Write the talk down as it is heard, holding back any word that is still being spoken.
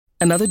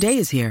Another day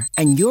is here,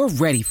 and you're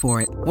ready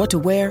for it. What to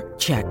wear?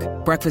 Check.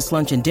 Breakfast,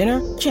 lunch, and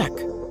dinner? Check.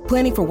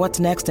 Planning for what's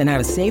next and how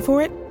to save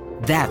for it?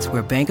 That's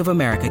where Bank of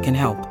America can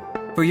help.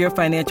 For your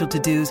financial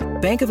to-dos,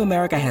 Bank of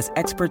America has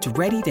experts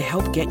ready to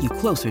help get you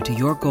closer to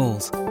your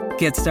goals.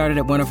 Get started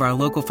at one of our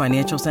local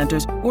financial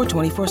centers or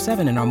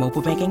 24/7 in our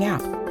mobile banking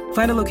app.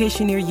 Find a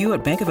location near you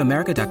at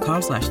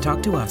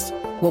bankofamerica.com/talktous.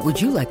 What would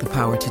you like the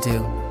power to do?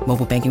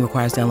 Mobile banking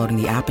requires downloading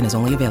the app and is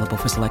only available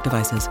for select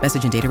devices.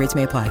 Message and data rates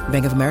may apply.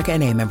 Bank of America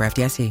N.A., member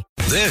FDIC.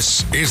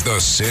 This is the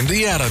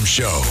Cindy Adams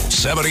Show,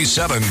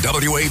 77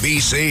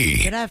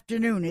 WABC. Good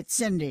afternoon, it's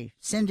Cindy.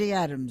 Cindy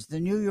Adams,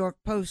 the New York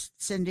Post,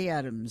 Cindy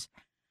Adams.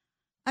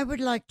 I would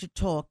like to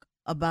talk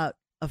about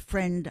a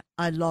friend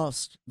I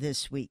lost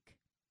this week.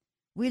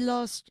 We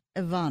lost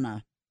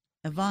Ivana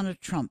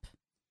Trump.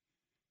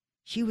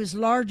 She was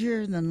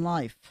larger than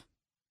life.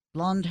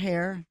 Blonde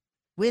hair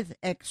with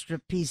extra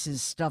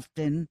pieces stuffed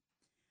in,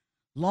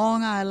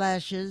 long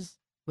eyelashes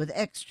with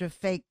extra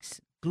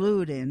fakes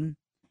glued in,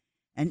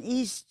 an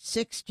East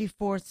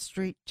 64th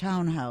Street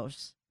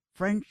townhouse,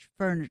 French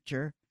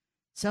furniture,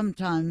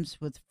 sometimes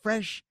with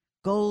fresh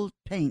gold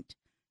paint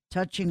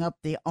touching up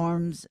the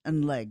arms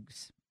and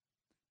legs.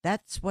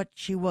 That's what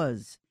she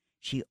was.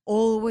 She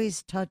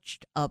always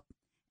touched up,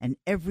 and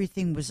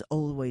everything was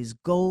always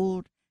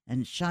gold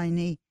and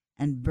shiny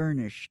and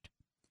burnished.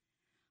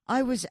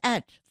 I was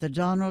at the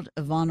Donald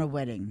Ivana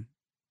wedding.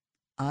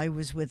 I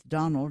was with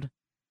Donald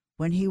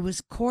when he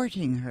was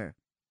courting her,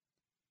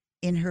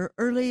 in her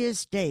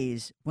earliest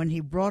days when he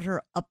brought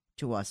her up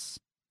to us.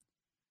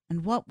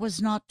 And what was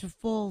not to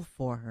fall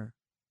for her?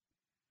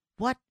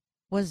 What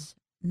was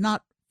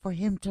not for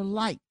him to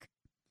like?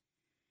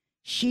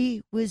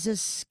 She was a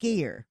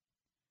skier,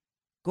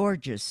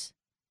 gorgeous,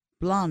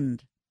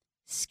 blonde,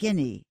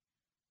 skinny,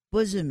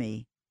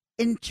 bosomy,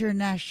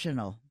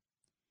 international.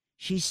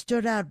 She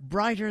stood out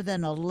brighter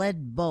than a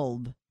lead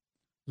bulb,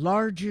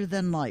 larger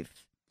than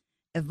life.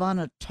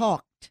 Ivana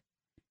talked,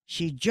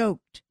 she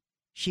joked,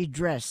 she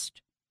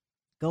dressed.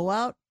 Go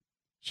out,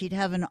 she'd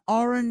have an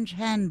orange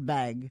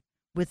handbag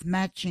with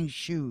matching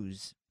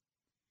shoes.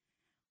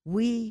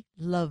 We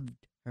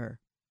loved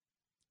her.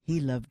 He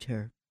loved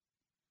her.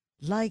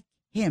 Like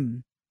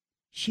him,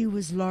 she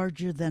was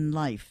larger than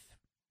life.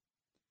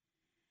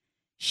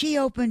 She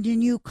opened a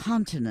new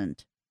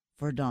continent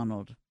for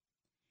Donald.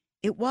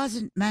 It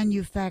wasn't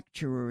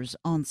manufacturers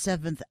on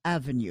 7th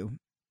Avenue,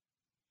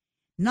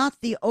 not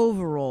the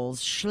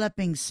overalls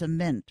schlepping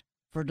cement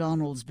for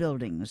Donald's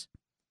buildings.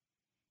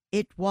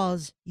 It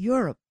was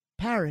Europe,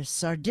 Paris,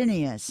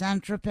 Sardinia,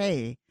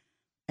 Saint-Tropez,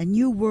 a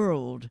new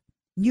world,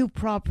 new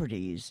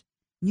properties,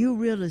 new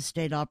real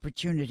estate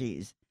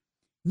opportunities,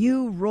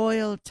 new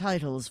royal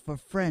titles for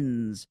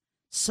friends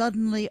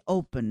suddenly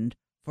opened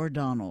for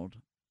Donald.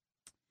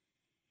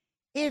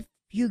 If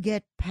you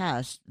get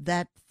past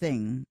that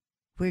thing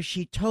where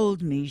she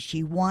told me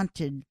she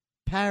wanted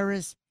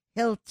Paris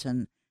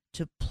Hilton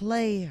to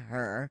play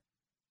her,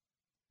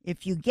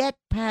 if you get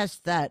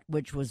past that,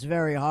 which was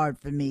very hard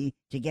for me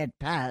to get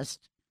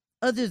past,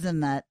 other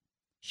than that,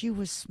 she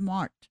was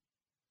smart,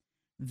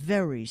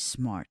 very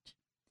smart.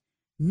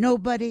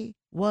 Nobody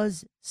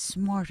was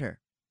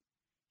smarter.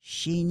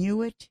 She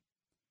knew it,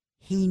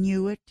 he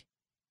knew it,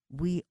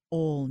 we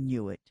all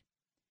knew it.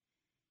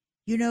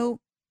 You know,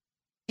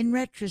 in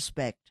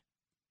retrospect,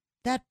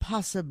 that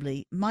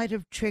possibly might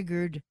have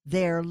triggered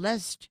their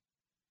less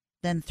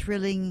than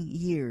thrilling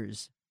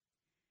years.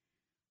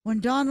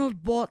 When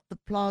Donald bought the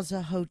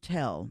Plaza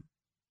Hotel,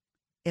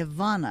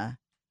 Ivana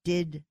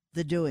did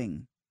the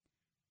doing,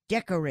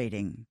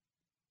 decorating,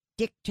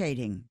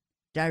 dictating,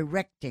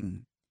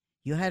 directing.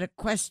 You had a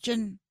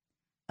question,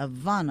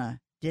 Ivana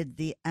did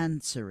the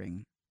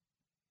answering.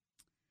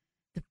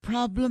 The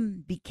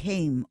problem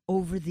became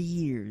over the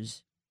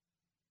years,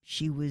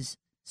 she was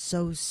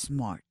so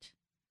smart.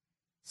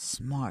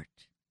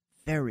 Smart,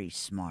 very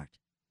smart,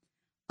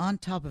 on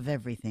top of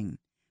everything,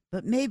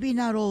 but maybe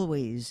not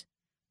always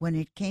when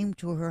it came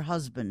to her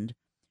husband,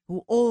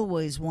 who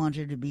always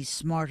wanted to be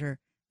smarter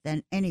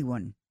than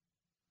anyone.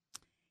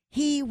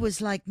 He was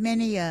like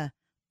many a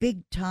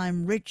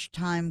big-time,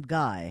 rich-time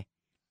guy.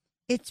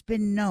 It's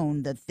been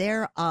known that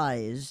their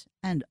eyes,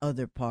 and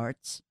other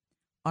parts,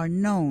 are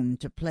known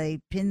to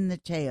play pin the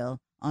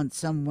tail on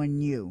someone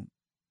new.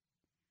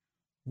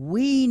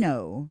 We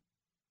know,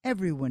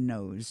 everyone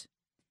knows,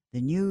 the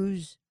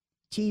news,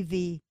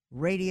 TV,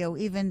 radio,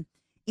 even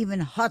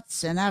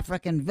huts in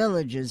African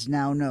villages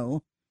now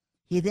know.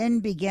 He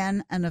then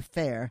began an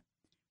affair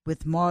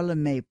with Marla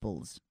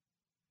Maples.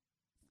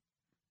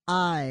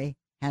 I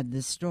had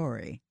the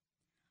story.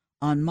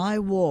 On my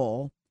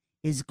wall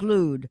is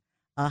glued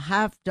a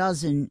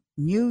half-dozen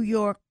New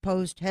York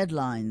Post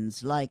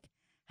headlines like,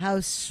 "How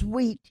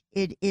sweet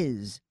it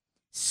is."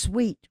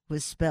 Sweet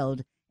was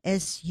spelled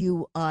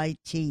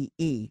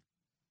S-U-I-T-E.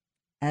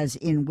 as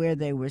in where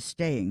they were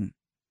staying.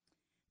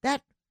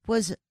 That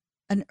was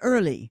an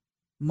early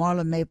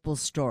Marla Maples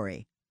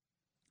story.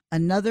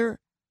 Another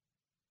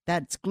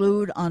that's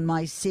glued on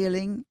my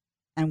ceiling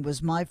and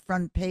was my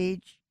front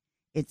page,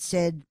 it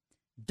said,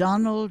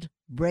 "Donald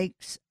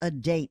breaks a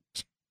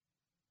date.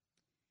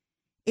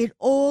 It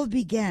all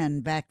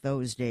began back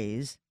those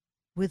days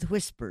with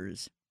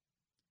whispers,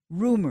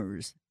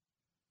 rumors.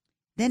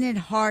 Then it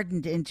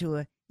hardened into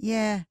a,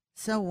 yeah,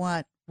 so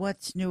what?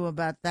 What's new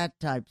about that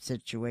type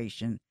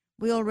situation?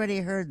 We already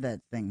heard that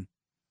thing.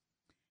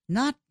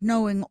 Not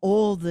knowing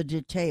all the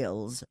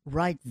details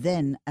right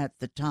then at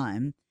the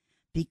time,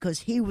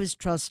 because he was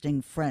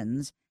trusting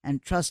friends,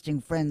 and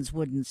trusting friends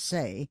wouldn't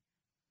say,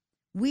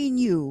 we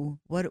knew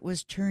what it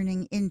was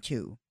turning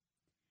into.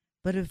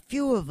 But a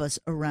few of us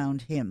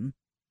around him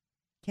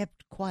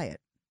kept quiet.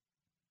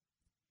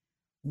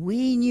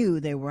 We knew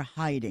they were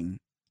hiding,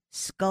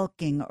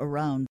 skulking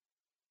around,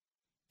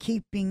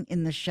 keeping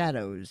in the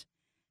shadows,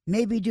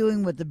 maybe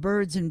doing what the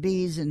birds and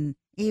bees and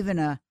even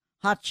a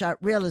hotshot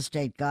real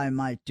estate guy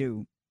might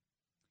do.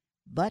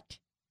 But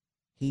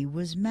he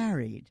was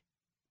married,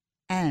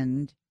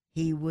 and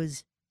he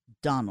was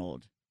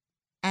Donald,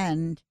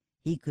 and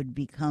he could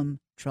become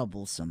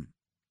troublesome.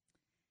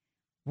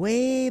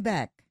 Way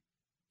back,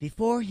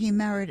 before he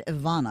married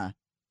Ivana,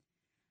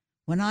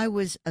 when I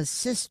was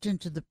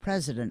assistant to the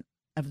president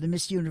of the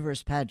Miss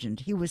Universe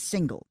pageant, he was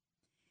single.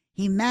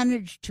 He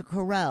managed to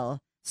corral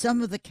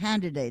some of the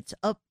candidates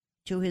up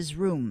to his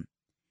room.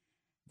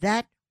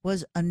 That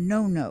was a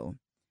no-no.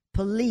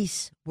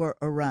 Police were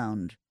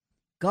around.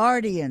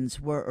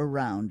 Guardians were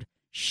around.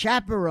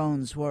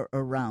 Chaperones were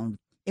around.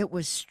 It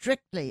was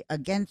strictly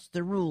against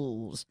the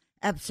rules.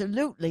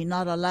 Absolutely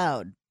not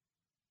allowed.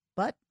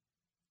 But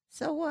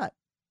so what?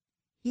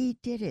 He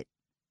did it.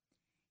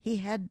 He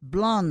had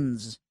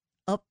blondes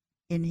up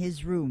in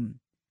his room.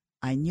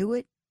 I knew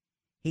it.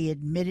 He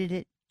admitted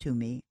it to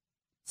me.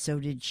 So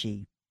did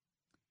she.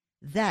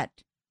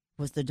 That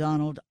was the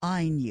Donald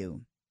I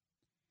knew.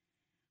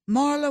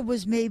 Marla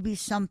was maybe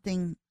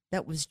something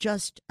that was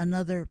just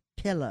another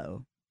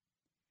pillow.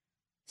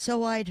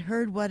 So I'd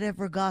heard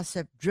whatever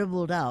gossip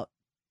dribbled out.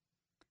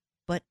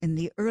 But in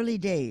the early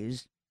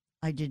days,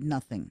 I did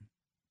nothing.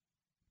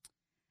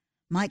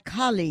 My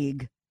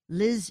colleague,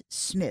 Liz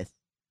Smith,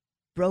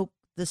 broke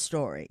the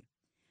story.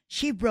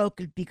 She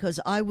broke it because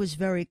I was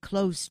very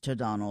close to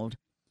Donald.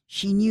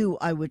 She knew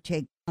I would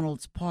take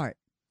Donald's part.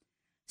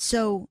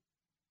 So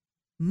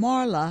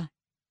Marla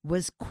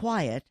was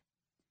quiet,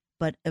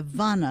 but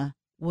Ivana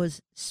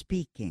was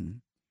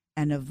speaking,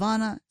 and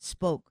Ivana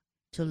spoke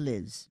to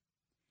Liz.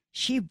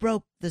 She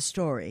broke the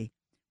story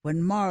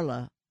when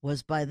Marla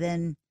was by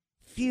then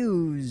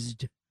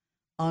fused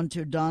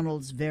onto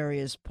Donald's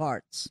various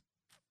parts.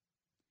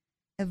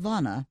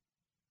 Ivana,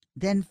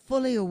 then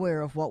fully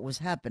aware of what was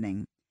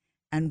happening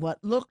and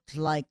what looked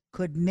like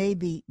could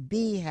maybe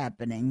be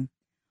happening,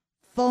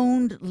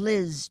 phoned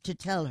Liz to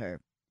tell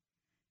her,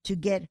 to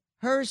get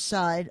her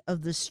side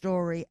of the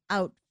story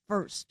out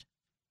first.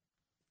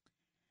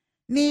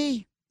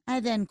 Me, I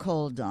then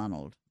called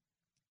Donald,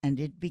 and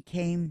it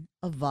became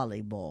a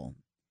volleyball.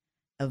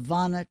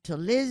 Ivana to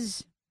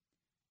Liz,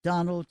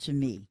 Donald to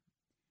me.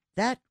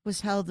 That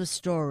was how the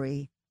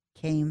story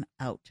came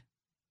out.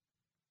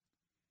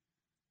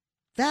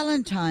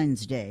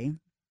 Valentine's Day,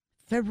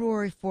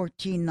 February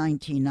 14,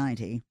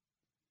 1990,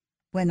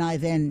 when I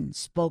then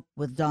spoke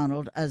with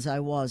Donald as I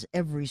was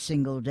every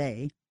single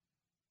day,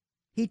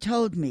 he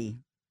told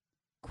me,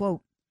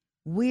 quote,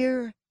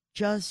 "We're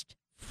just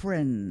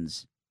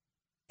friends,"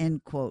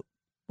 end quote.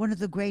 One of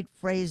the great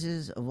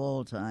phrases of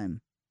all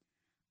time.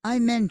 I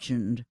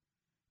mentioned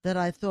that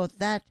I thought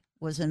that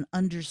was an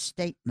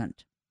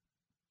understatement.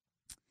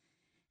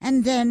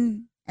 And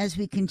then, as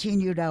we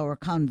continued our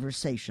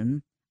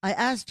conversation, I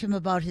asked him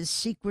about his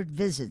secret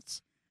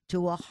visits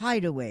to a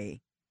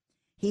hideaway.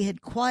 He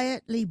had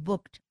quietly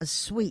booked a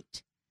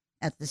suite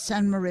at the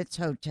St. Moritz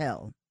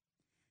Hotel.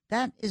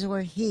 That is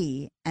where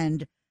he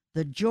and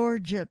the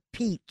Georgia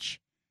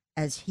Peach,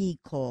 as he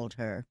called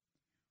her,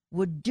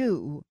 would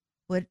do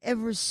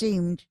whatever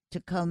seemed to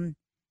come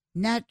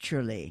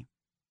naturally.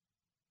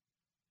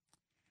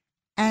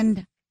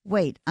 And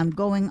wait, I'm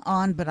going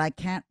on, but I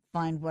can't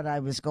find what I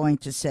was going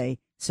to say,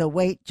 so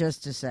wait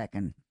just a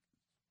second.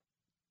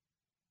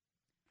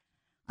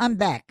 I'm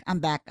back.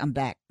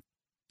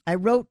 I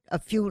wrote a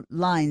few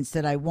lines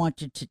that I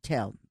wanted to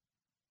tell.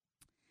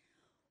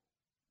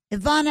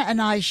 Ivana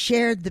and I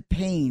shared the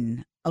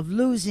pain of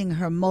losing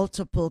her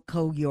multiple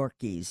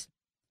co-Yorkies.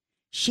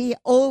 She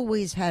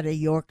always had a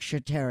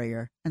Yorkshire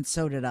Terrier, and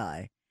so did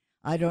I.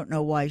 I don't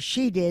know why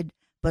she did,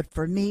 but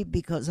for me,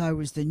 because I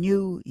was the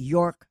New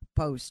York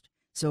Post,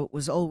 so it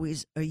was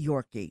always a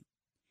Yorkie.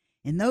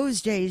 In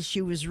those days,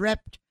 she was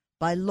repped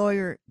by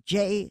lawyer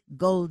J.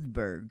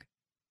 Goldberg.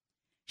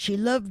 She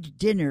loved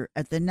dinner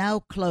at the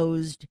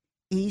now-closed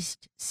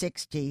East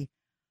 60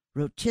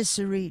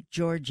 Rotisserie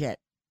Georgette.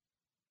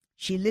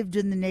 She lived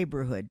in the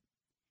neighborhood.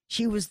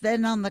 She was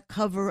then on the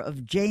cover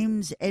of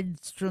James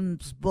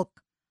Edstrom's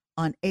book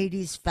on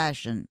 80s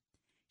fashion.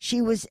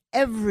 She was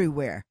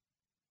everywhere.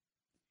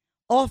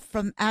 Off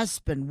from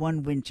Aspen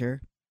one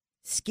winter,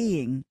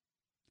 skiing,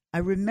 I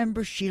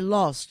remember she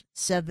lost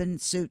 7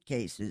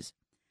 suitcases.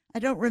 I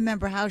don't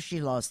remember how she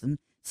lost them,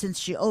 since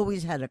she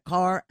always had a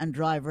car and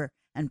driver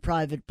and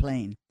private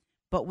plane.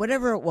 but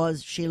whatever it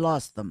was, she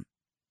lost them.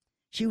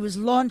 She was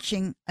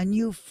launching a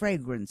new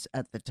fragrance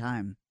at the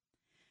time.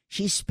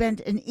 She spent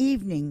an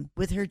evening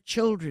with her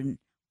children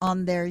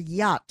on their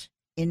yacht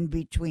in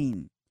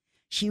between.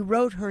 She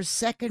wrote her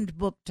second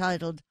book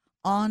titled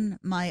On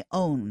My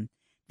Own.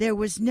 There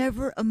was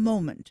never a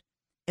moment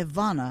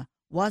Ivana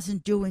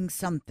wasn't doing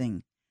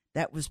something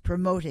that was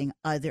promoting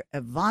either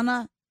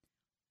Ivana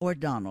or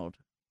Donald.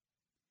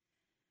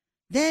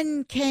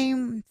 Then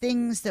came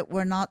things that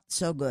were not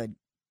so good,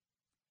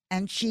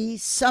 and she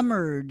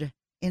summered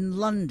in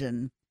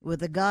London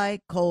with a guy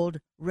called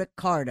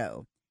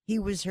Ricardo. He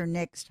was her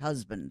next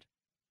husband.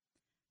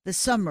 The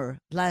summer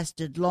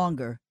lasted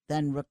longer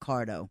than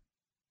Ricardo.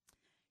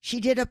 She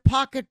did a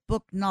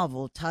pocketbook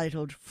novel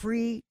titled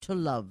Free to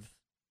Love.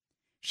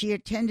 She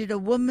attended a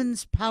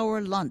woman's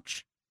power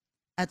lunch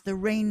at the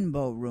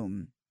Rainbow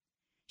Room.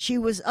 She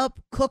was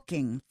up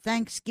cooking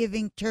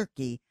Thanksgiving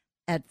turkey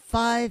at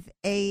 5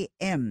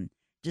 a.m.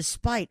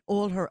 despite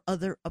all her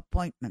other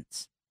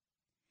appointments.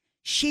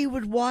 She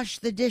would wash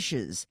the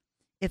dishes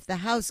if the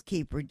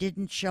housekeeper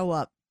didn't show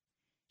up.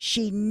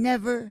 She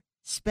never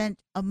spent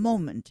a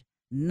moment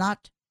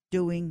not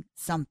doing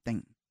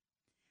something.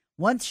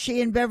 Once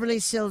she and Beverly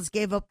Sills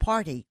gave a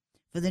party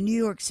for the New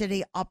York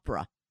City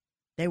Opera.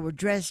 They were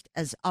dressed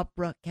as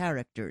opera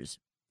characters.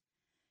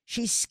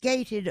 She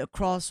skated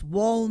across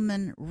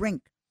Wallman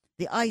Rink,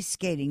 the ice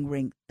skating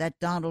rink that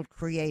Donald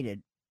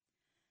created.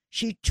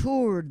 She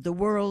toured the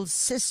world's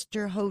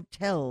sister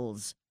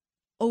hotels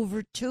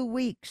over 2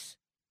 weeks.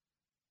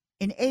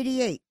 In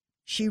 '88,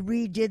 she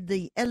redid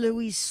the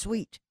Eloise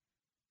Suite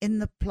in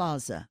the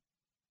Plaza.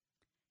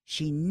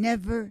 She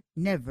never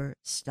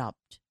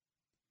stopped.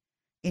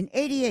 In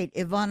 '88,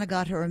 Ivana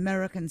got her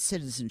American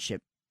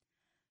citizenship.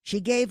 She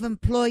gave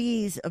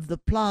employees of the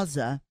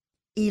Plaza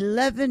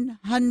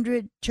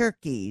 1,100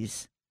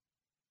 turkeys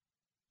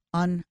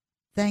on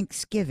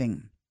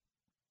Thanksgiving.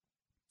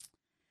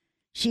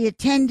 She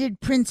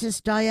attended Princess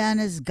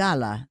Diana's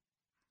gala.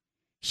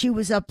 She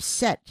was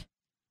upset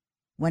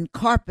when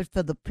carpet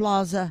for the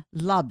Plaza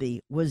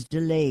lobby was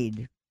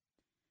delayed.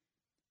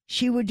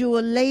 She would do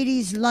a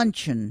ladies'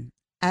 luncheon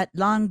at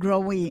La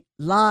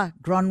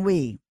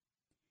Grenouille.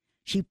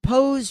 She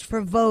posed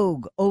for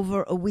Vogue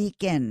over a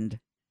weekend.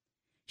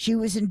 She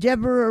was in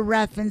Deborah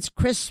Raffin's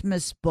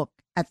Christmas book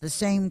at the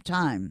same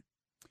time.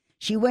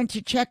 She went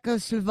to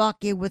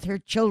Czechoslovakia with her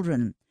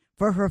children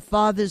for her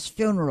father's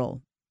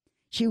funeral.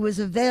 She was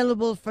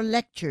available for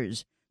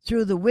lectures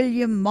through the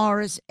William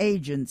Morris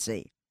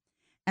Agency.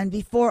 And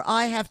before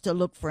I have to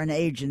look for an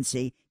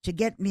agency to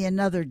get me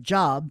another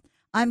job,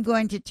 I'm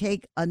going to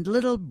take a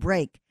little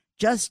break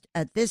just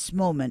at this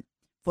moment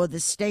for the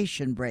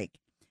station break.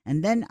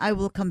 And then I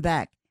will come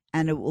back,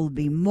 and it will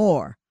be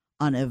more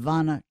on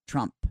Ivana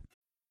Trump.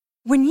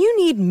 When you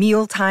need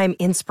mealtime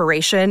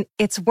inspiration,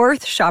 it's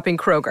worth shopping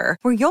Kroger,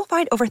 where you'll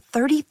find over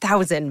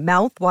 30,000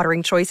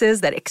 mouth-watering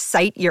choices that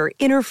excite your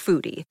inner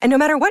foodie. And no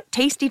matter what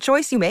tasty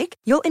choice you make,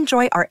 you'll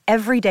enjoy our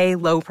everyday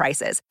low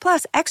prices,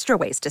 plus extra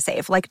ways to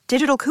save, like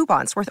digital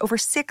coupons worth over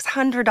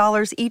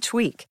 $600 each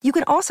week. You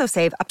can also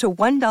save up to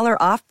 $1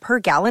 off per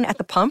gallon at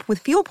the pump with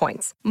fuel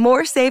points.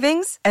 More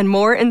savings and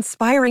more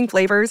inspiring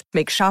flavors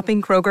make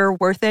shopping Kroger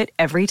worth it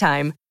every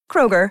time.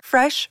 Kroger,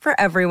 fresh for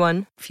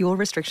everyone. Fuel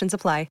restrictions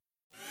apply.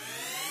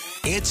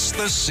 It's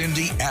the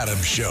Cindy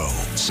Adams Show,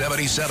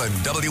 77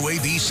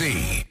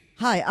 WABC.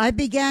 Hi, I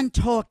began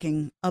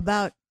talking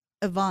about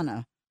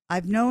Ivana.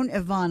 I've known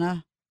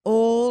Ivana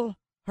all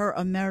her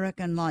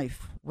American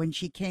life when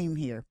she came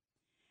here.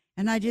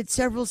 And I did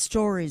several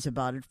stories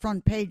about it,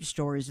 front page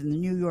stories in the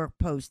New York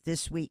Post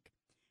this week.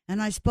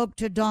 And I spoke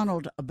to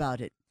Donald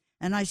about it.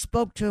 And I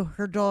spoke to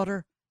her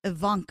daughter,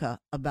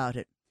 Ivanka, about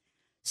it.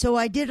 So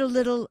I did a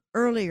little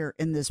earlier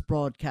in this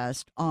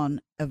broadcast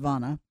on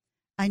Ivana.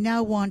 I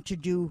now want to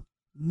do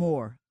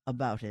more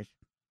about it.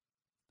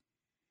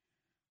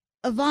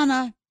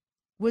 Ivana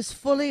was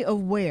fully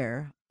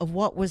aware of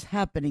what was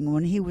happening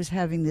when he was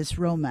having this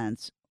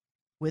romance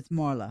with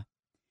Marla.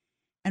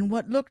 And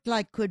what looked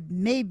like could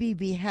maybe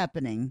be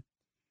happening,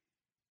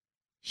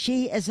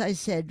 she, as I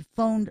said,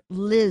 phoned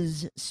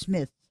Liz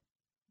Smith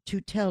to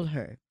tell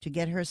her, to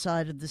get her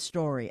side of the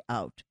story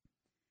out.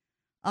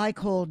 I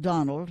called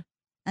Donald,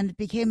 and it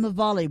became a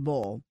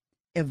volleyball.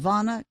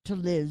 Ivana to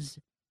Liz,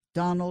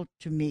 Donald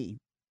to me.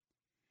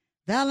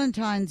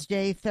 Valentine's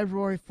Day,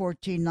 February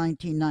 14,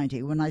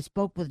 1990, when I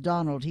spoke with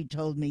Donald, he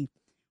told me,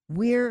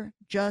 "We're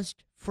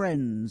just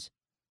friends."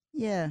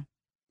 Yeah,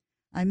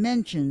 I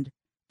mentioned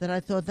that I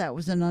thought that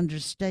was an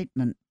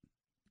understatement.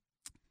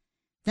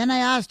 Then I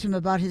asked him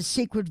about his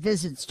secret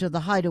visits to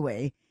the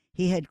hideaway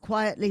he had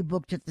quietly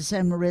booked at the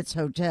St. Moritz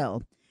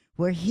Hotel,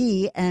 where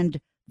he and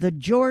the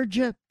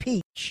Georgia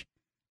Peach,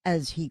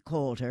 as he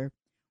called her,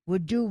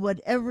 would do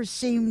whatever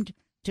seemed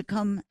to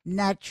come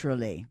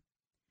naturally.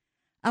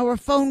 Our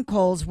phone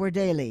calls were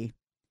daily.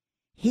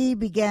 He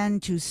began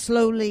to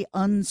slowly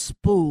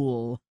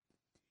unspool.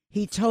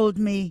 He told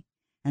me,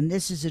 and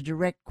this is a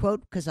direct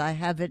quote because I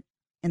have it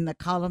in the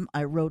column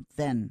I wrote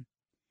then.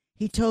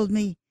 He told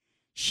me,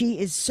 She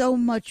is so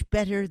much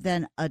better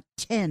than a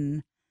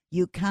 10,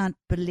 you can't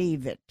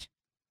believe it.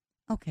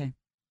 Okay.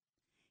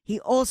 He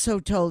also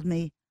told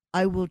me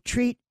I will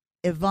treat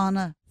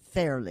Ivana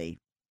fairly.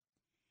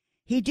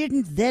 He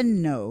didn't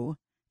then know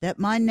that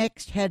my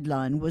next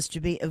headline was to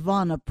be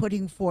Ivana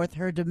putting forth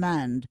her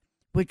demand,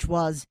 which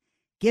was,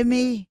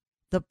 "Gimme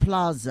the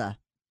plaza."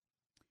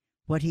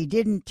 What he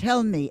didn't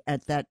tell me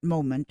at that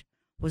moment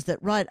was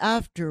that right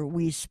after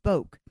we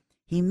spoke,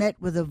 he met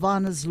with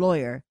Ivana's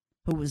lawyer,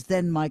 who was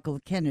then Michael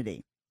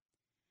Kennedy.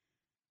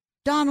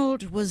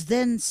 Donald was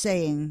then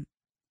saying,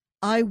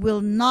 "I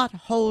will not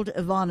hold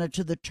Ivana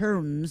to the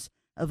terms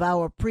of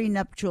our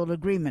prenuptial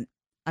agreement.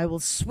 I will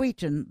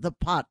sweeten the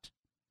pot."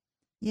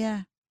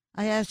 Yeah,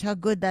 I asked how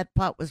good that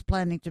pot was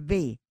planning to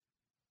be,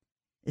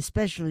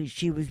 especially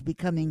she was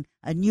becoming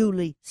a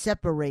newly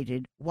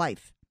separated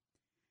wife.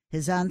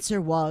 His answer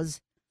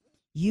was,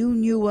 "You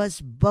knew us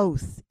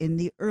both in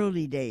the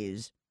early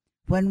days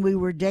when we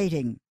were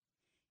dating.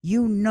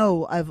 You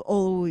know I've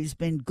always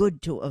been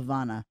good to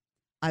Ivana.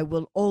 I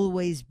will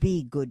always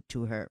be good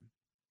to her."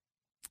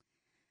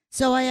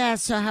 So I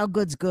asked her how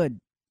good's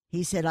good.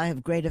 He said, "I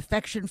have great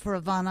affection for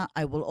Ivana.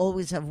 I will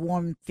always have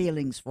warm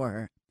feelings for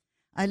her."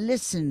 I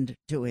listened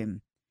to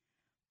him,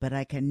 but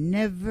I can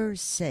never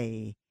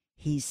say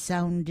he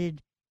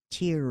sounded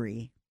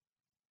teary.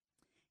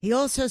 He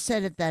also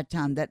said at that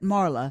time that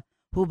Marla,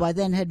 who by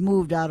then had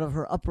moved out of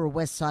her Upper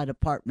West Side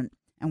apartment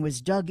and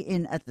was dug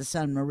in at the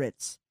San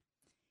Moritz,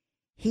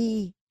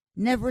 he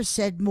never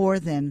said more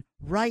than,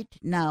 "Right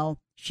now,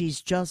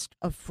 she's just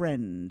a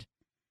friend."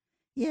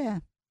 Yeah,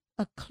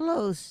 a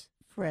close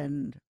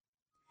friend.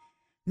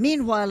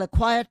 Meanwhile, a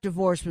quiet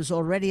divorce was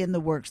already in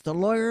the works. The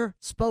lawyer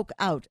spoke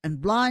out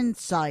and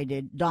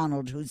blindsided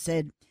Donald, who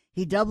said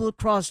he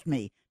double-crossed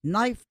me,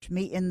 knifed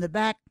me in the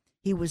back.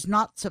 He was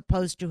not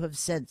supposed to have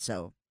said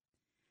so.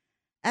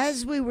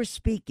 As we were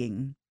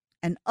speaking,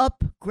 an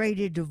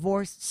upgraded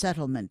divorce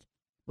settlement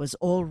was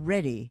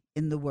already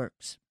in the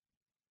works.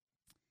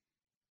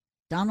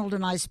 Donald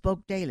and I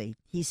spoke daily.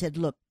 He said,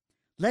 "Look,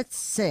 let's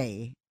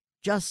say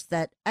just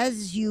that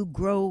as you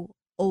grow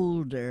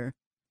older,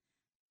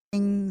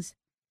 things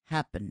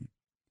happen.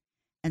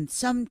 And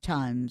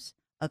sometimes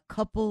a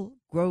couple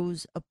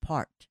grows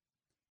apart.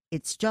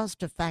 It's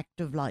just a fact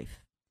of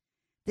life.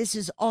 This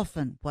is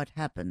often what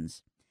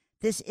happens.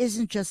 This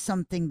isn't just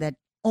something that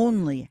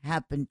only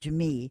happened to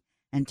me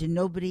and to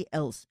nobody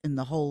else in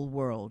the whole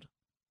world."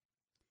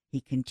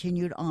 He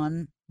continued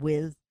on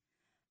with,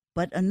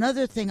 "But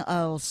another thing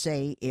I'll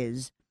say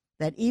is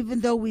that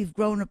even though we've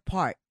grown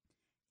apart,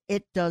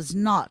 it does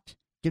not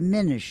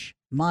diminish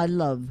my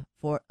love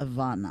for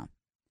Ivana."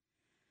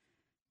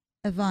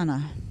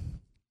 Ivana,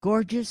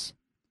 gorgeous,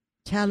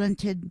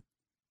 talented,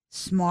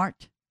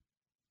 smart,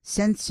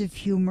 sense of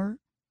humor.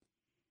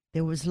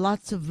 There was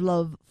lots of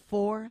love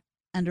for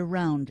and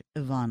around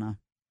Ivana.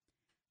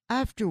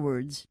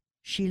 Afterwards,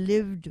 she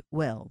lived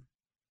well.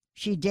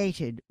 She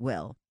dated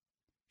well.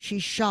 She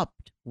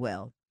shopped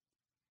well.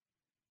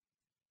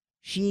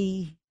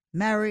 She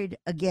married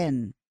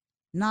again,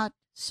 not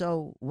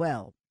so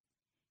well.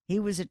 He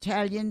was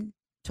Italian,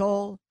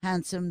 tall,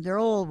 handsome. They're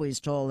always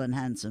tall and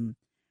handsome.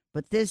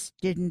 But this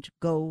didn't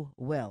go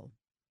well.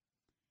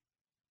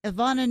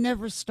 Ivana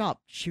never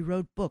stopped. She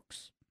wrote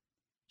books.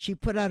 She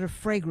put out a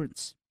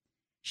fragrance.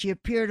 She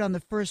appeared on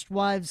the First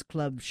Wives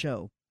Club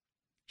show.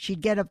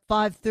 She'd get up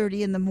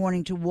 5:30 in the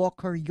morning to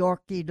walk her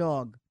Yorkie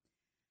dog.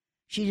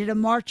 She did a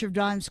March of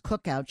Dimes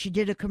cookout. She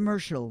did a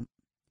commercial.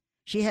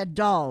 She had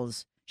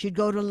dolls. She'd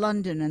go to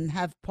London and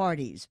have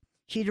parties.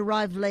 She'd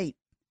arrive late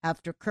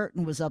after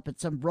curtain was up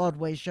at some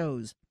Broadway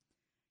shows.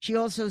 She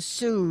also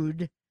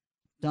sued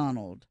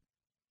Donald.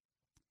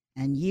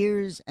 And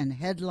years and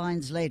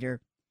headlines later,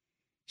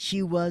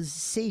 she was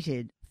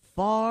seated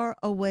far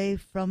away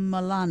from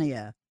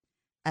Melania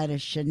at a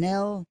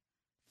Chanel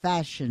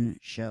fashion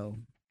show.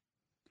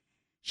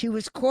 She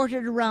was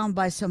courted around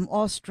by some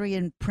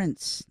Austrian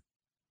prince.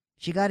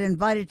 She got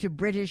invited to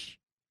British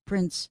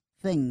prince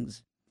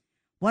things.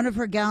 One of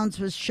her gowns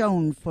was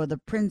shown for the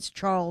Prince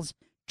Charles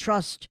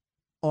Trust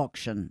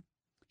auction.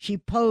 She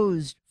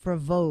posed for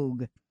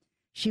Vogue.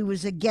 She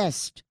was a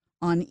guest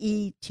on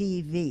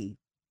ETV.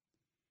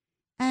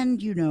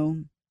 And, you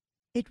know,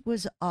 it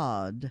was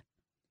odd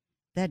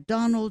that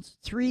Donald's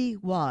 3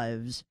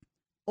 wives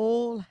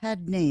all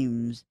had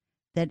names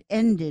that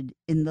ended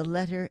in the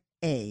letter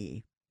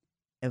A.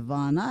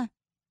 Ivana,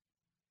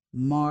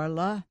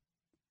 Marla,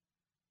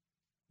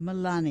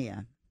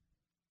 Melania.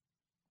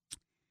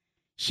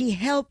 She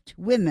helped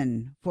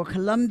women for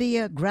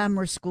Columbia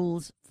Grammar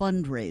School's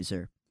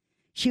fundraiser.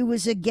 She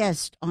was a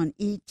guest on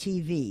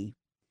ETV.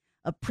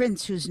 A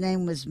prince whose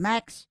name was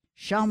Max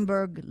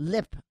Schomburg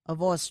Lip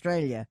of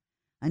Australia.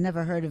 I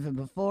never heard of him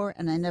before,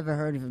 and I never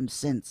heard of him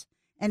since.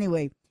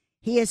 Anyway,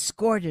 he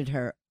escorted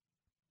her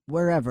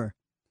wherever.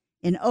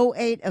 In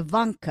 2008,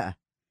 Ivanka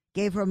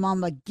gave her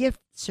mom a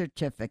gift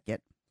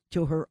certificate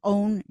to her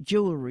own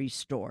jewelry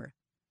store.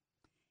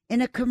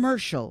 In a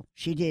commercial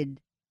she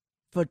did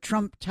for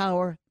Trump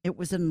Tower, it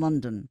was in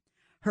London,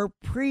 her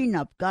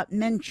prenup got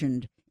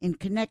mentioned in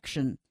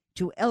connection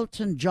to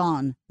Elton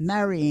John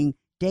marrying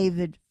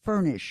David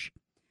Furnish.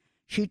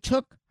 She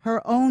took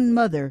her own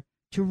mother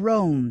to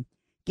Rome,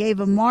 gave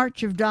a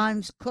March of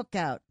Dimes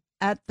cookout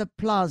at the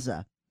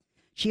Plaza.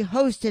 She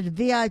hosted a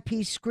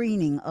VIP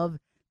screening of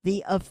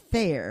The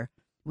Affair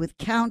with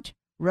Count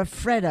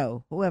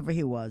Raffredo, whoever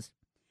he was.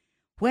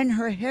 When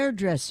her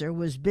hairdresser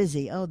was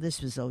busy, oh,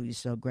 this was always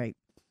so great.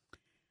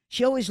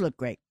 She always looked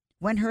great.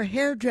 When her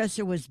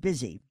hairdresser was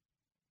busy,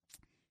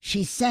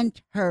 she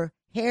sent her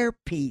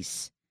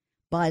hairpiece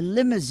by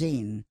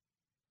limousine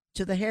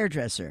to the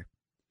hairdresser.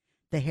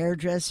 The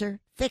hairdresser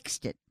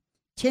fixed it,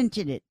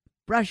 tinted it,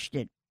 brushed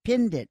it,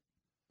 pinned it.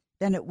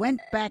 Then it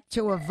went back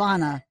to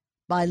Havana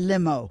by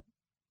limo.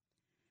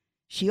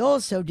 She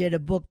also did a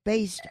book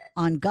based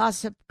on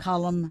gossip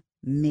columnist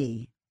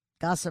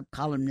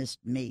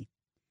me.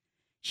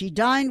 She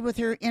dined with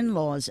her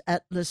in-laws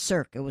at Le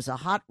Cirque. It was a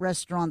hot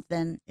restaurant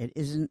then. It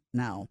isn't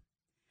now.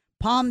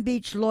 Palm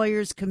Beach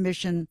Lawyers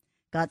Commission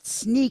got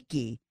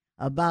sneaky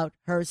about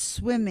her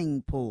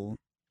swimming pool.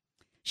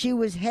 She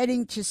was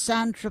heading to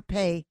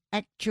Saint-Tropez,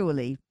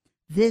 actually,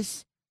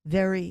 this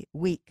very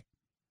week.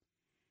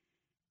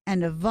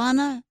 And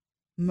Ivana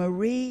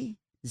Marie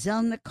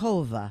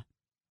Zelnikova,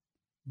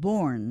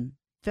 born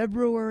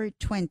February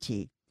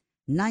 20,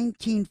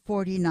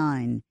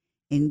 1949,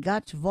 in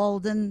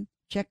Gottwaldin,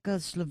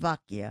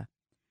 Czechoslovakia,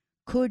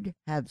 could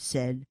have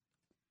said,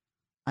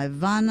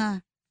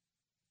 Ivana,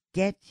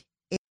 get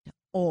it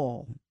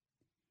all.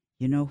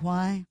 You know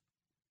why?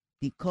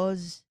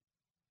 Because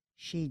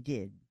she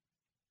did.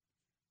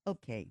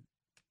 Okay,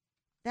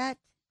 that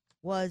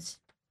was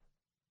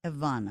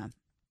Ivana.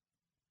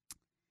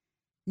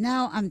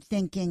 Now I'm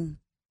thinking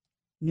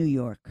New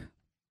York.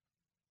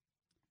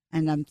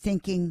 And I'm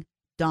thinking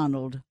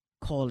Donald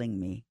calling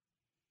me.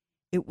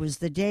 It was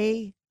the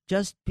day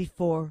just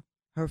before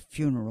her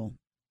funeral.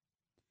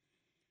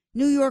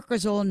 New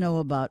Yorkers all know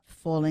about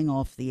falling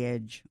off the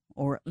edge,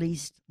 or at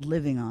least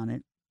living on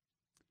it.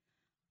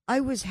 I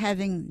was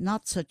having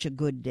not such a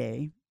good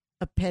day.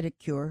 A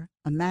pedicure,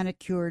 a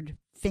manicured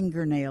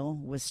fingernail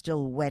was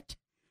still wet.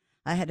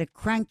 I had a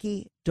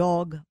cranky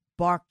dog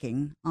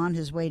barking on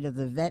his way to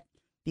the vet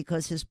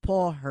because his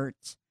paw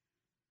hurts.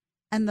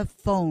 And the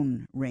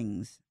phone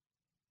rings.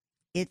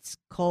 It's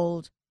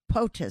called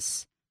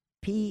POTUS,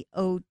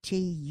 P-O-T-U-S.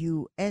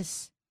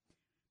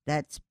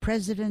 That's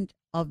President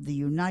of the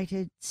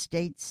United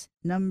States,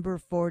 number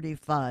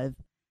 45,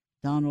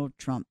 Donald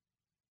Trump.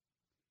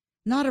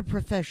 Not a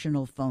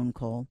professional phone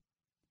call.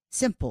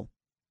 Simple.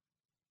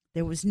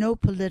 There was no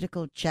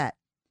political chat.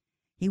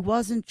 He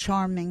wasn't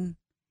charming.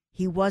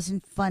 He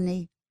wasn't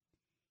funny.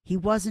 He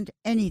wasn't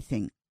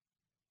anything.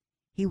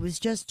 He was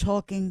just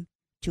talking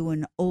to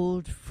an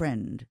old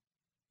friend,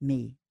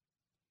 me.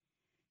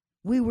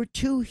 We were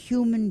two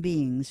human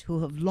beings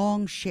who have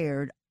long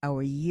shared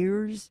our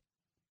years,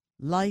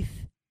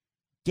 life,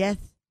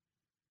 death,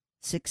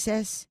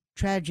 success,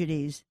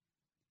 tragedies,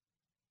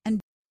 and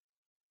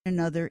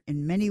another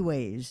in many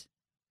ways,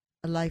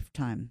 a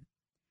lifetime.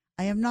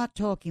 I am not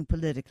talking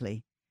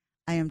politically.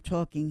 I am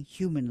talking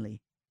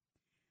humanly.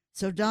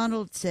 So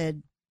Donald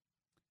said,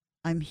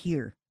 I'm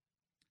here.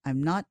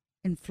 I'm not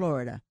in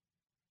Florida.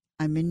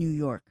 I'm in New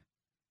York.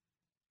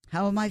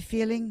 How am I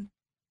feeling?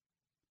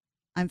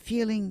 I'm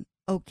feeling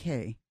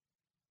okay.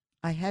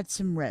 I had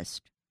some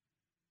rest,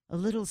 a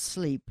little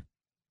sleep,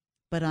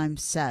 but I'm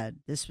sad.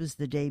 This was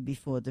the day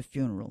before the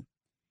funeral.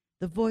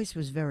 The voice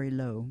was very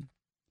low.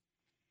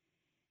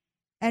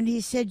 And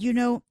he said, you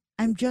know,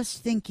 I'm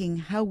just thinking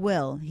how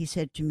well, he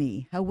said to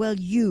me, how well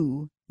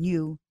you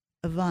knew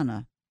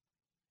Ivana.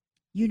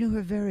 You knew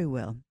her very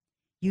well.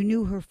 You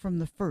knew her from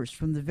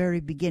the very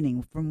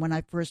beginning, from when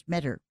I first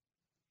met her.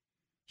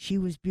 She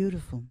was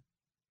beautiful.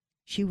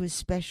 She was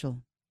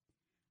special.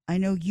 I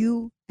know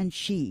you and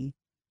she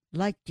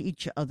liked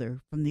each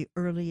other from the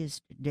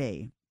earliest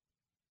day.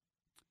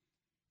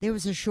 There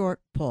was a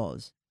short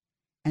pause,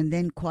 and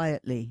then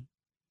quietly,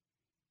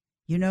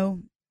 you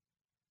know,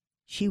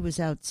 she was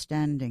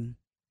outstanding.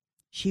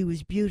 She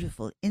was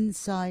beautiful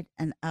inside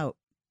and out.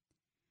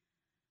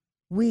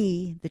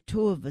 We, the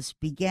two of us,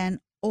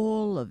 began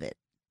all of it,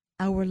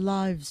 our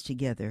lives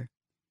together,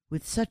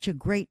 with such a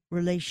great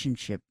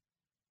relationship.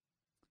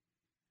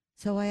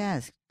 So I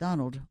asked,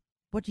 Donald,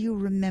 what do you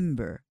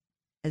remember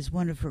as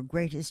one of her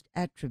greatest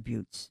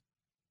attributes?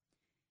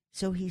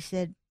 So he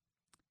said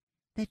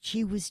that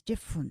she was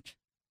different,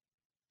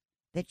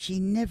 that she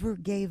never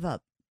gave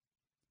up.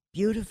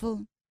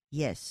 Beautiful,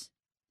 yes,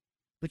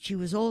 but she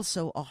was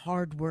also a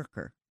hard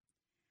worker.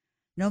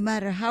 No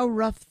matter how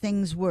rough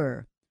things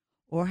were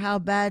or how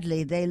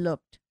badly they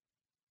looked,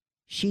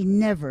 she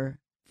never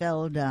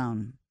fell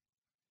down.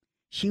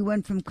 She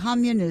went from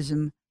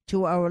communism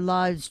to our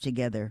lives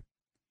together.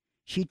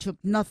 She took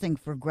nothing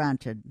for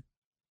granted.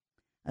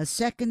 A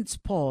second's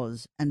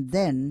pause, and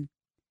then,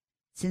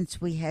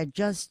 since we had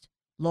just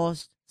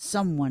lost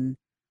someone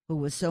who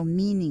was so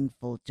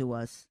meaningful to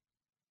us,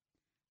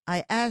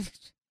 I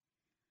asked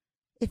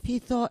if he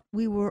thought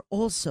we were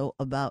also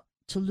about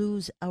to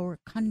lose our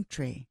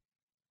country.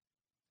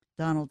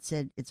 Donald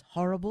said, it's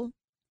horrible,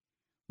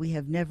 We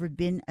have never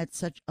been at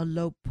such a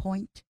low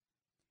point.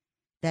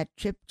 That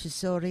trip to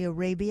Saudi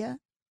Arabia,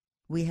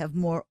 we have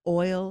more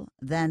oil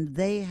than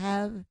they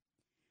have.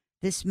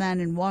 This man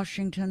in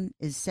Washington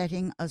is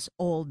setting us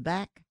all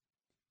back,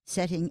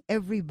 setting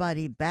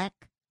everybody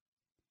back.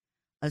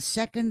 A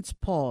second's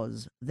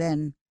pause,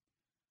 then,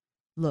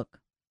 look,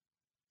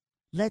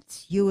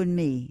 let's you and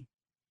me,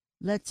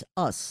 let's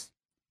us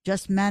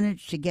just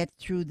manage to get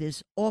through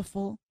this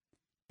awful,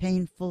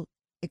 painful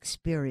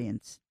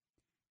experience.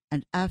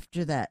 And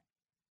after that,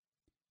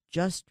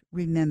 just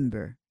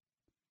remember,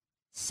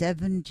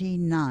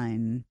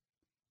 79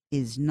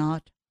 is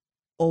not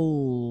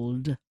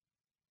old.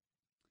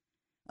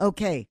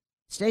 Okay,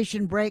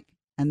 station break,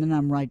 and then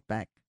I'm right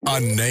back. A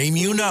name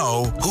you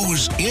know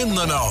who's in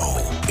the know.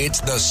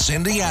 It's the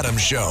Cindy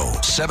Adams Show,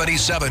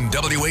 77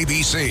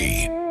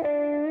 WABC.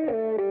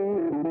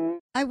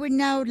 I would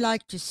now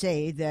like to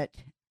say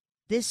that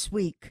this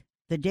week,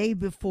 the day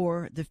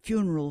before the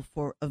funeral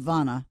for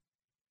Ivana,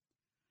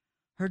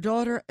 her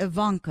daughter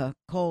Ivanka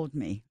called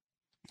me.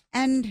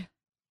 And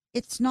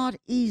it's not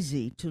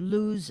easy to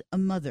lose a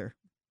mother.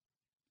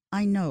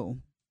 I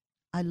know.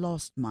 I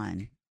lost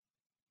mine.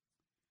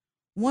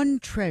 One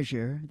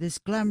treasure this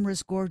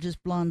glamorous, gorgeous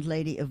blonde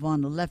lady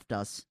Ivana left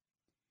us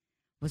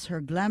was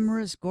her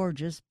glamorous,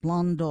 gorgeous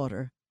blonde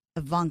daughter,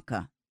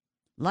 Ivanka.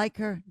 Like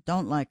her,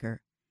 don't like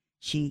her.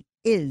 She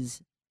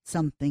is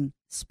something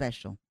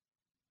special.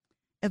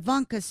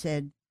 Ivanka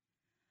said,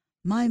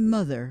 "My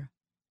mother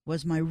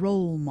was my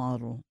role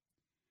model.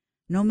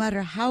 No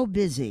matter how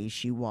busy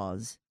she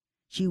was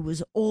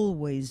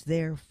always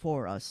there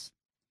for us.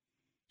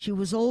 She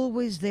was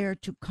always there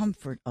to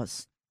comfort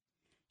us.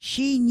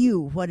 She knew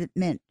what it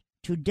meant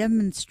to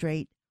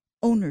demonstrate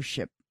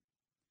ownership.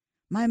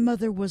 My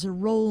mother was a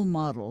role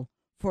model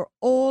for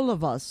all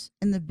of us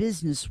in the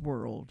business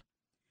world.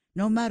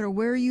 No matter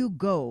where you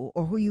go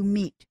or who you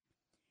meet,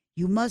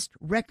 you must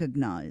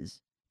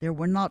recognize there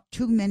were not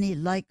too many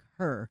like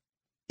her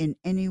in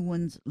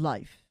anyone's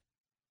life."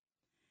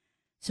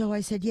 So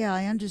I said, yeah,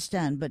 I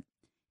understand, but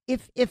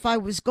if I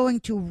was going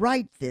to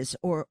write this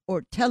or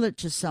tell it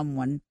to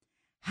someone,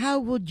 how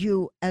would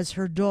you, as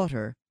her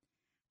daughter,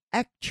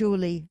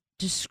 actually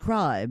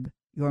describe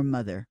your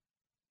mother?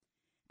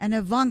 And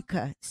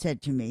Ivanka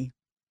said to me,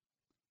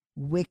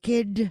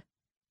 wicked,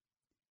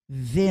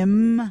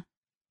 vim,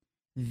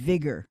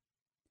 vigor.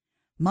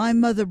 My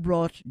mother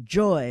brought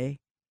joy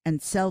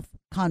and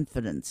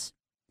self-confidence.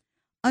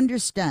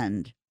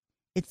 Understand,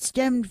 it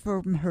stemmed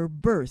from her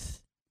birth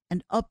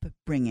and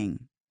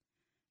upbringing.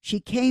 She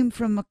came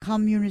from a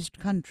communist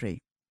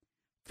country,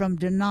 from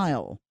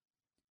denial,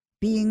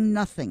 being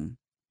nothing,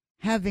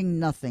 having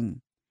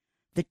nothing.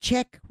 The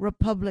Czech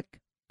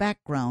Republic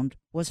background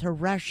was her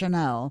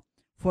rationale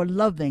for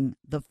loving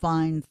the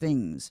fine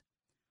things,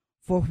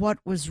 for what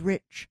was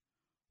rich,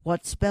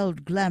 what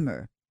spelled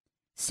glamour.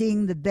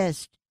 Seeing the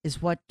best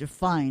is what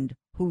defined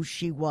who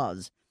she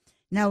was.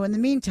 Now, in the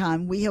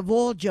meantime, we have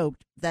all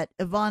joked that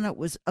Ivana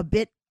was a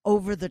bit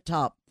over the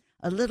top,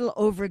 a little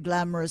over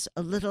glamorous,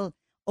 a little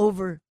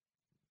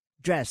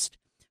overdressed.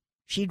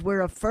 She'd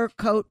wear a fur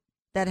coat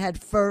that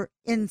had fur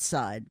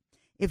inside.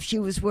 If she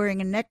was wearing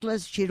a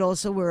necklace, she'd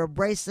also wear a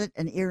bracelet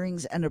and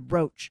earrings and a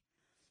brooch.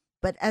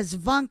 But as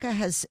Ivanka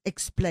has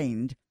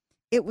explained,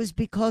 it was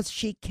because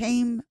she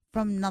came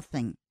from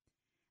nothing,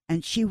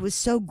 and she was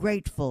so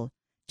grateful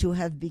to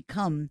have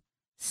become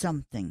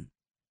something.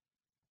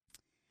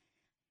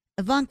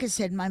 Ivanka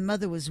said my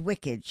mother was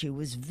wicked. She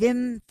was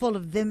full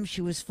of vim.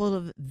 She was full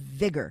of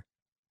vigor.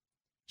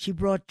 She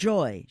brought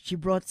joy. She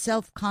brought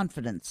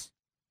self-confidence.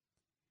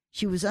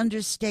 She was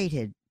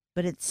understated,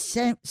 but it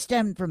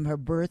stemmed from her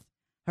birth,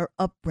 her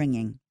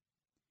upbringing.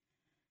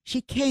 She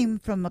came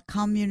from a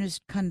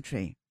communist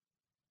country.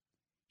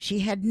 She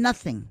had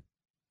nothing.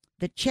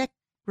 The Czech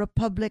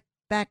Republic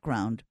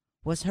background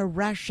was her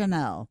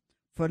rationale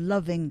for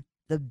loving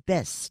the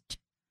best,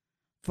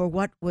 for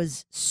what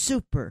was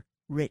super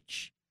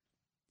rich,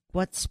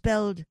 what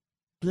spelled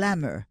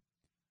glamour,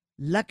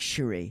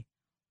 luxury,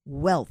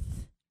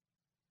 wealth,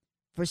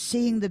 for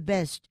seeing the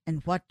best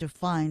and what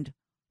defined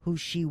who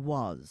she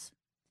was.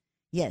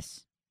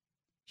 Yes,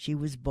 she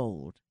was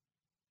bold,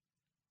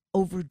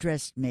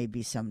 overdressed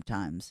maybe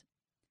sometimes,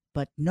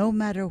 but no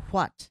matter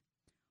what,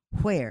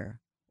 where,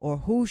 or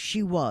who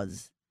she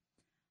was,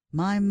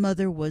 my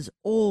mother was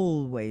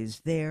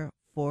always there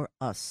for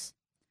us,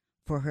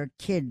 for her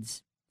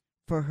kids,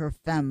 for her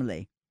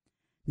family.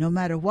 No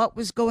matter what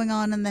was going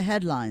on in the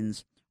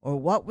headlines or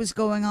what was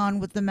going on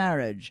with the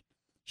marriage,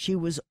 she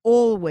was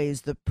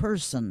always the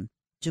person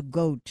to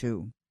go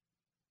to.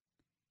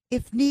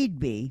 If need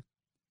be,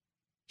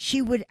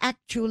 she would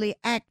actually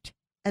act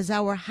as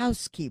our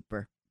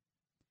housekeeper.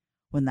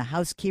 When the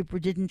housekeeper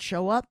didn't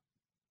show up,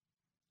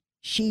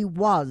 she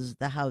was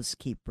the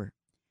housekeeper.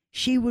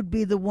 She would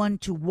be the one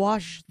to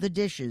wash the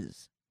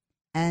dishes.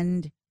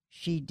 And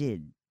she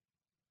did.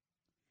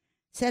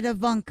 Said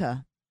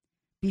Ivanka,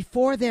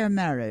 before their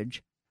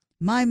marriage,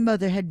 my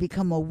mother had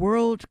become a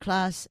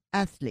world-class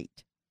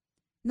athlete.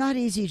 Not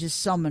easy to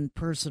summon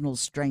personal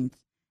strength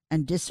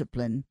and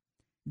discipline,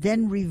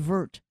 then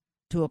revert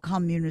to a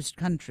communist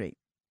country.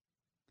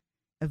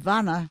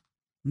 Ivana,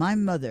 my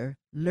mother,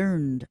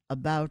 learned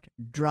about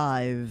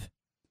drive.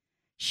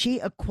 She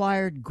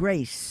acquired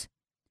grace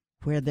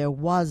where there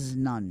was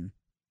none.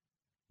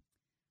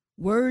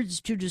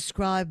 Words to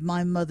describe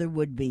my mother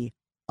would be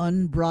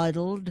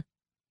unbridled,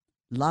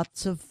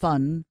 lots of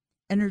fun,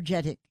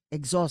 energetic,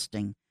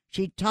 exhausting.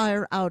 She'd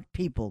tire out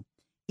people,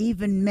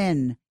 even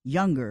men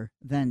younger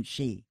than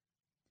she.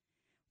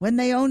 When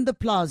they owned the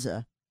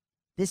plaza,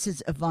 this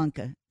is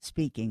Ivanka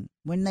speaking,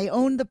 when they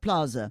owned the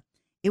plaza,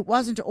 it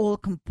wasn't all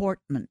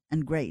comportment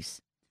and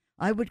grace.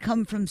 I would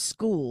come from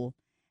school,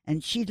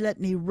 and she'd let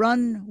me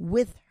run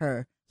with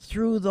her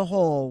through the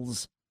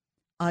halls.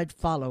 I'd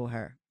follow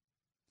her.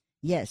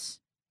 Yes,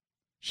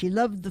 she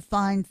loved the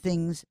fine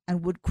things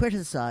and would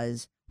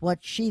criticize what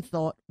she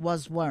thought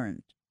was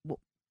weren't.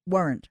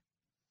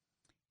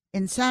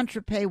 In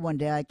Saint-Tropez one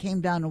day, I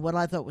came down in what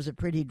I thought was a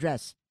pretty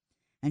dress,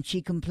 and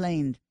she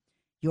complained,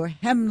 "Your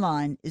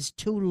hemline is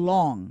too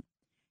long.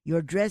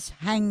 Your dress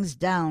hangs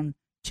down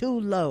too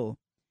low.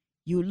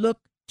 You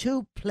look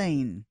too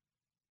plain."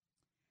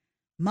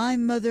 My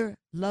mother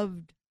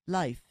loved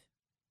life.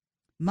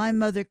 My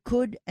mother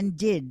could and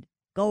did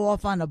go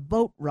off on a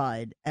boat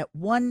ride at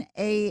 1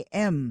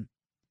 a.m.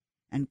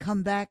 and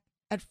come back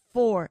at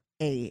 4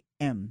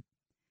 a.m.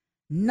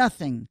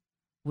 Nothing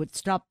would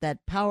stop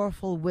that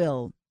powerful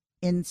will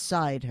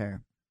inside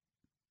her.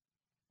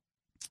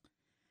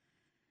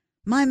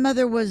 My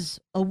mother was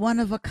a one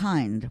of a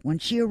kind. When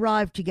she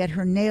arrived to get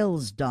her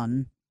nails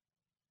done,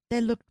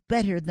 they looked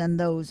better than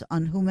those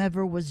on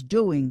whomever was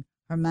doing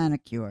her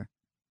manicure.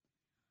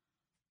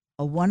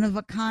 A one of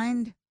a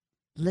kind?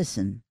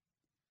 Listen,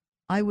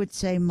 I would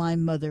say my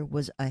mother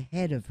was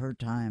ahead of her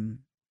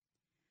time.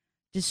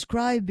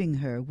 Describing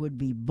her would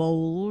be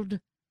bold,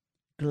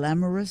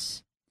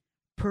 glamorous,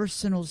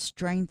 personal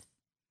strength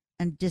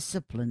and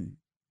discipline,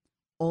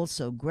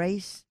 also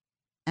grace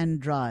and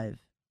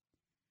drive,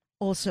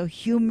 also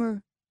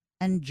humor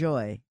and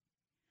joy,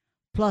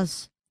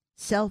 plus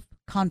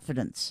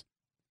self-confidence.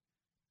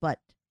 But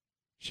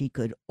she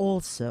could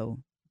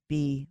also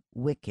be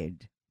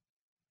wicked.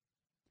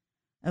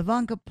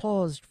 Ivanka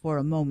paused for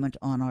a moment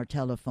on our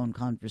telephone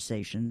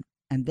conversation,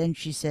 and then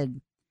she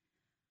said,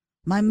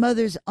 "My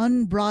mother's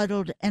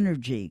unbridled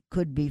energy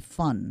could be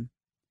fun,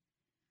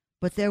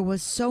 but there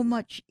was so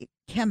much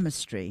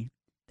chemistry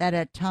that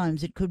at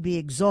times it could be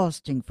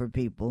exhausting for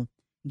people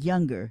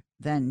younger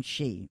than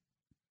she."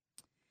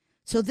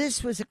 So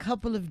this was a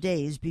couple of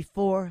days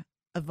before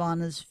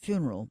Ivana's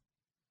funeral.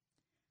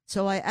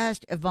 So I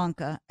asked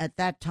Ivanka at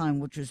that time,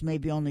 which was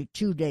maybe only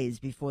 2 days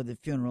before the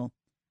funeral,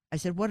 I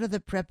said, "What are the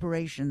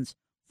preparations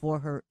for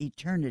her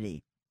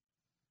eternity?"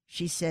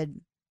 She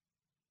said,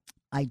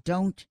 "I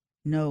don't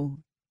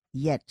know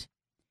yet.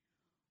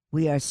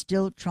 We are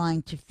still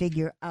trying to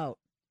figure out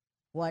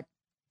what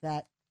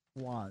that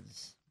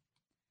was."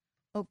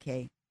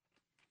 Okay.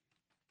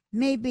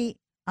 Maybe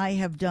I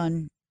have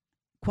done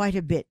quite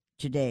a bit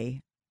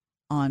today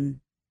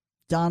on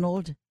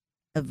Donald,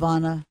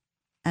 Ivana,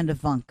 and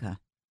Ivanka.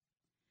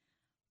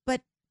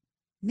 But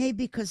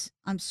maybe because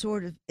I'm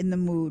sort of in the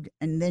mood,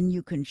 and then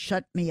you can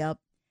shut me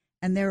up,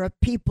 and there are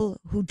people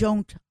who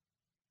don't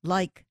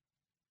like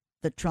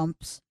the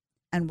Trumps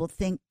and will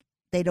think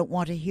they don't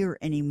want to hear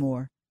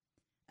anymore.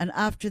 And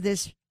after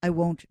this, I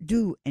won't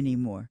do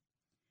anymore.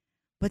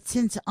 But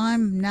since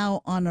I'm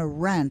now on a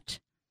rant,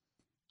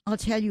 I'll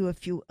tell you a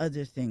few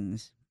other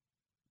things.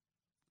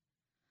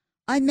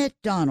 I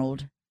met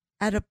Donald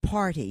at a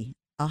party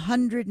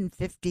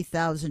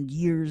 150,000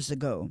 years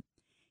ago.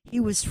 He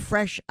was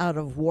fresh out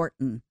of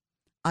Wharton.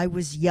 I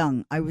was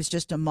young. I was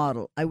just a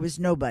model. I was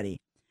nobody.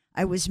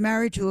 I was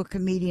married to a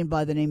comedian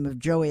by the name of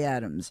Joey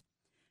Adams.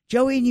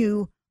 Joey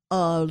knew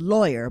a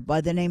lawyer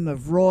by the name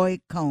of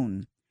Roy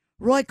Cohn.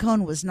 Roy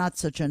Cohn was not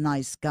such a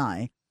nice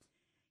guy.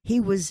 He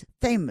was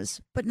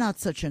famous, but not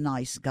such a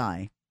nice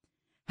guy.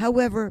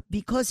 However,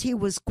 because he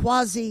was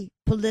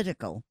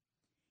quasi-political,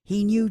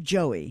 he knew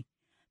Joey,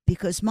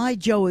 because my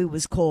Joey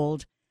was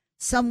called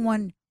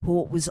someone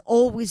who was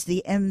always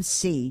the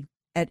MC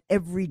at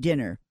every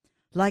dinner.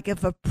 Like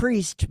if a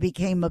priest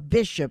became a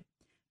bishop,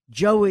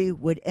 Joey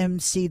would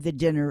MC the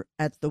dinner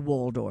at the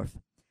Waldorf.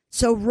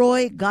 So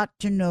Roy got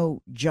to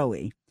know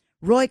Joey.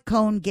 Roy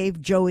Cohn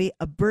gave Joey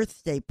a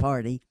birthday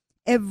party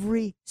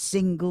every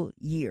single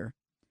year.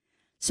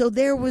 So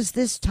there was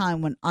this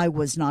time when I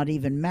was not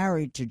even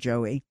married to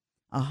Joey,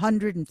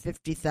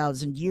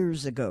 150,000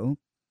 years ago.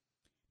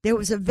 There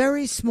was a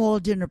very small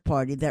dinner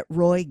party that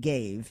Roy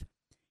gave.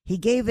 He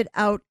gave it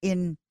out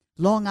in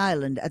Long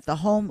Island at the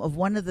home of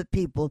one of the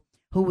people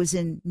who was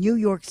in New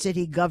York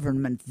City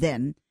government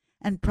then,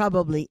 and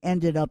probably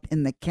ended up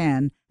in the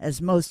can,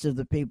 as most of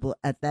the people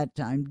at that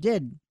time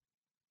did.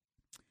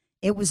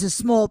 It was a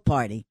small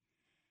party,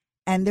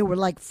 and there were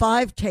like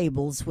 5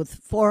 tables with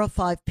 4 or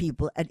 5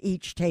 people at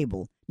each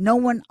table. No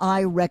one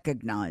I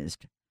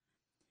recognized.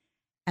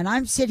 And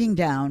I'm sitting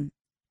down,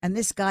 and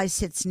this guy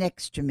sits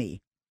next to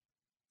me.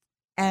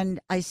 And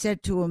I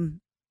said to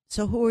him,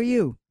 "So who are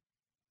you?"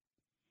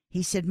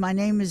 He said, "My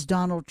name is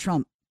Donald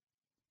Trump."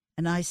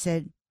 And I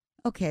said,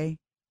 okay,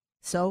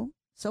 so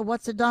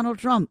what's a Donald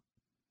Trump?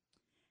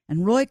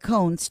 And Roy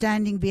Cohn,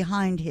 standing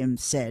behind him,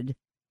 said,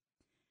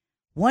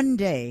 one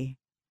day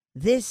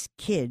this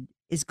kid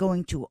is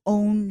going to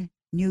own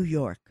New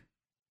York.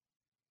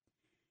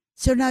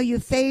 So now you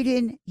fade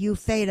in, you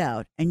fade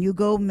out, and you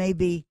go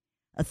maybe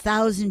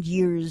 1,000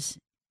 years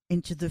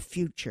into the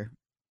future.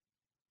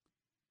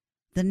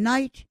 The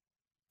night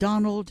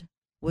Donald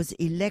was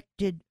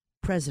elected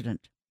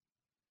president,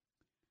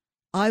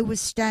 I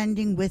was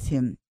standing with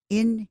him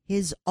in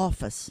his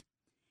office.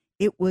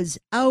 It was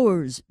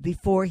hours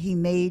before he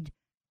made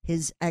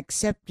his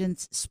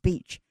acceptance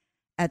speech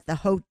at the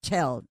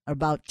hotel,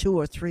 about 2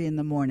 or 3 in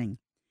the morning.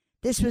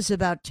 This was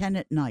about 10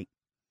 at night.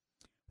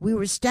 We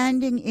were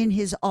standing in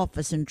his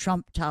office in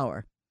Trump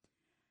Tower.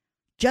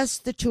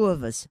 Just the two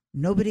of us,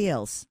 nobody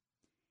else.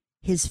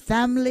 His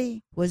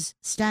family was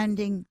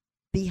standing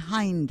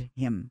behind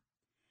him.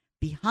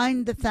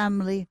 Behind the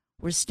family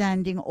were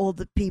standing all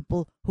the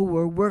people who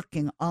were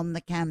working on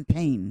the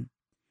campaign.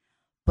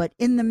 But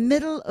in the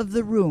middle of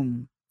the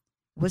room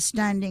was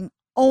standing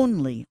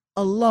only,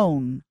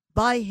 alone,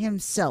 by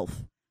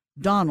himself,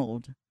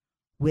 Donald,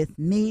 with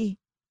me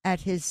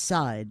at his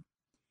side.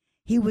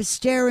 He was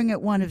staring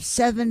at one of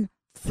 7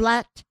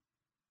 flat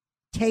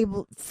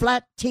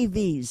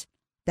TVs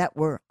that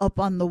were up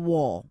on the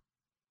wall.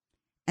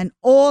 And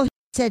all he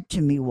said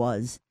to me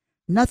was,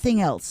 nothing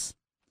else.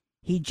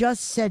 He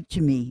just said to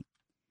me,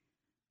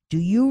 do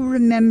you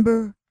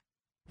remember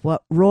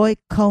what Roy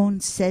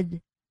Cohn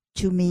said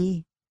to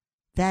me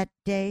that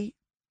day?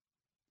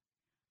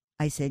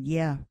 I said,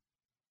 yeah,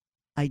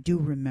 I do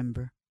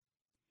remember.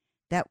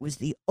 That was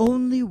the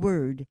only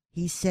word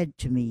he said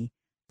to me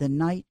the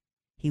night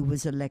he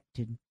was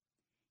elected.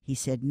 He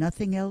said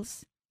nothing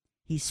else.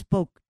 He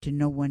spoke to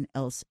no one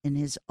else in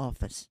his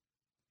office.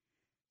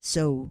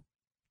 So,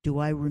 do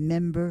I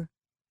remember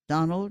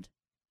Donald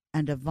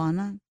and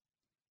Ivana?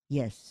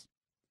 Yes.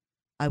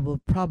 I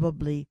will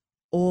probably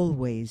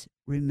always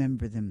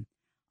remember them.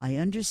 I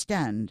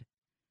understand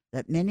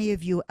that many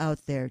of you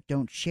out there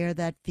don't share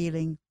that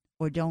feeling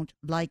or don't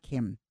like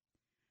him.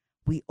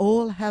 We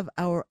all have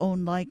our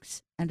own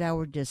likes and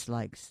our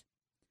dislikes.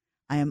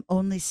 I am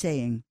only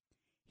saying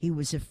he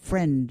was a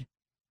friend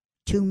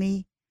to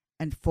me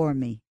and for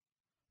me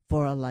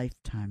for a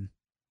lifetime.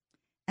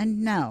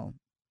 And now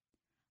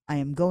I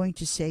am going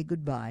to say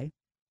goodbye.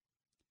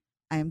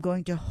 I am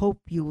going to hope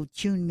you will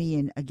tune me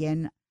in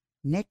again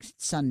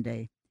next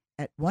Sunday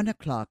at 1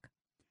 o'clock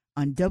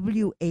on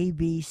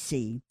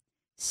WABC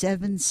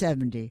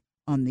 770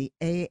 on the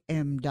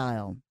AM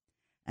dial,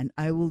 and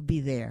I will be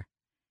there.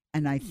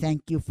 And I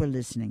thank you for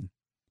listening.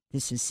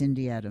 This is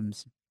Cindy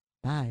Adams.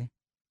 Bye.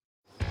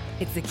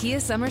 It's the Kia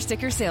Summer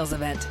Sticker Sales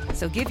Event,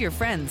 so give your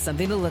friends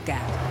something to look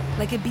at,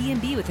 like a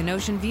B&B with an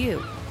ocean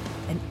view,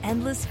 an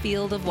endless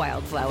field of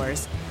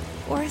wildflowers,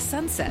 or a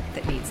sunset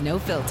that needs no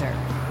filter.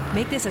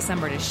 Make this a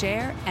summer to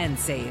share and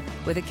save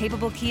with a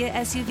capable Kia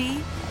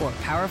SUV or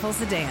powerful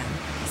sedan.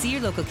 See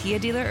your local Kia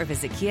dealer or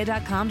visit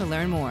kia.com to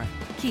learn more.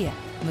 Kia,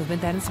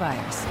 movement that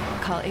inspires.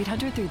 Call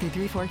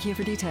 800-3334-KIA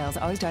for details.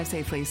 Always drive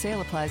safely.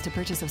 Sale applies to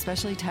purchase of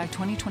specially tagged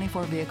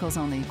 2024 vehicles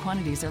only.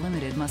 Quantities are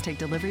limited. Must take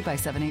delivery by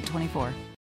 7/8/24.